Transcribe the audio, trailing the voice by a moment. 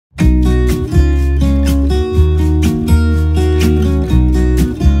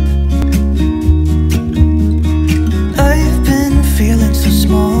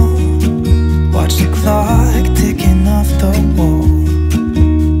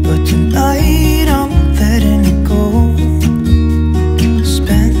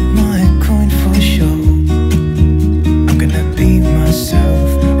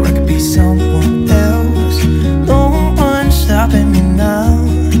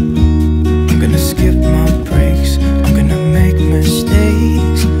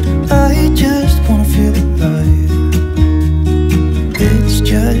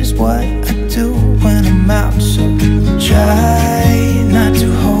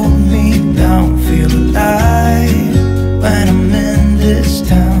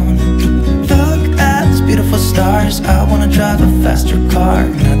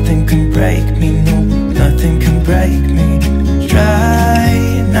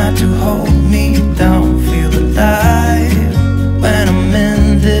to hold me down. Feel alive when I'm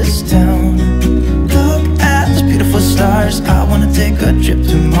in this town. Look at those beautiful stars. I wanna take a trip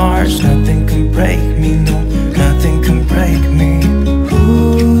to Mars. Nothing can break me, no, nothing can break me.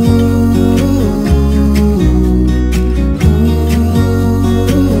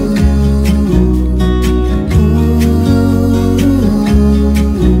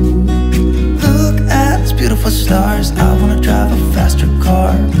 Stars, I wanna drive a faster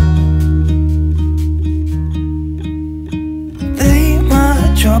car. Lay my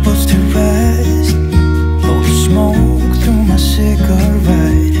troubles to rest. Blow the smoke through my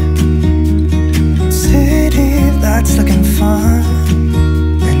cigarette. City lights looking fun,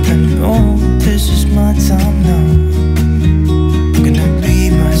 and I know this is my time now. I'm gonna be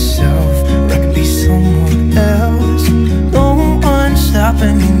myself, or I could be someone else. No one's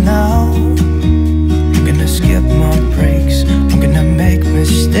stopping me now. Skip my breaks, I'm gonna make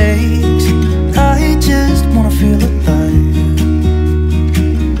mistakes. I just wanna feel alive.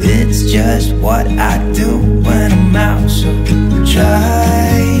 It's just what I do when I'm out, so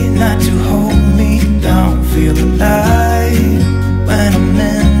try not to hold me down. Feel alive when I'm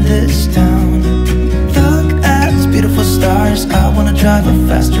in this town. Look at these beautiful stars. I wanna drive a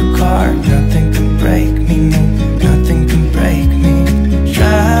faster car. Nothing can break me, no, nothing can break me.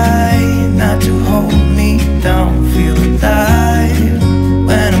 Try not to hold me down. Feel alive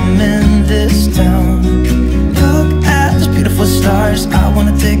when I'm in this town. Look at those beautiful stars. I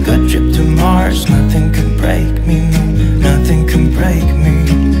wanna take a trip to Mars. Nothing can break me, no, nothing can break me.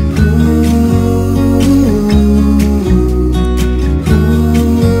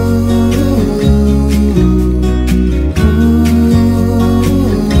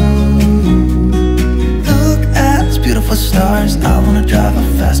 Look at those beautiful stars. I wanna drive a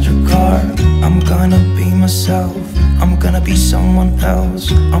faster car. I'm gonna be myself, I'm gonna be someone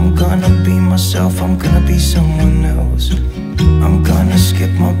else. I'm gonna be myself, I'm gonna be someone else. I'm gonna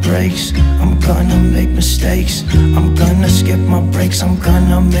skip my breaks, I'm gonna make mistakes. I'm gonna skip my breaks, I'm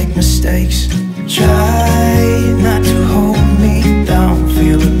gonna make mistakes. Try not to hold me down.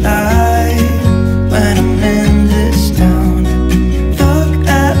 Feel alive when I'm in this town. Look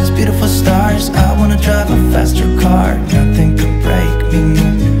at these beautiful stars. I wanna drive a faster car. Nothing can break me, no,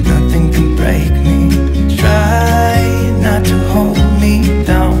 nothing can break me. Try not to hold me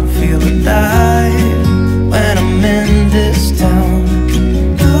down. Feel alive when I'm in this town.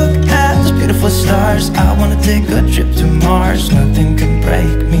 Look at those beautiful stars. I wanna take a trip to Mars. Nothing can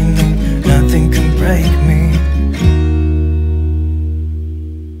break me,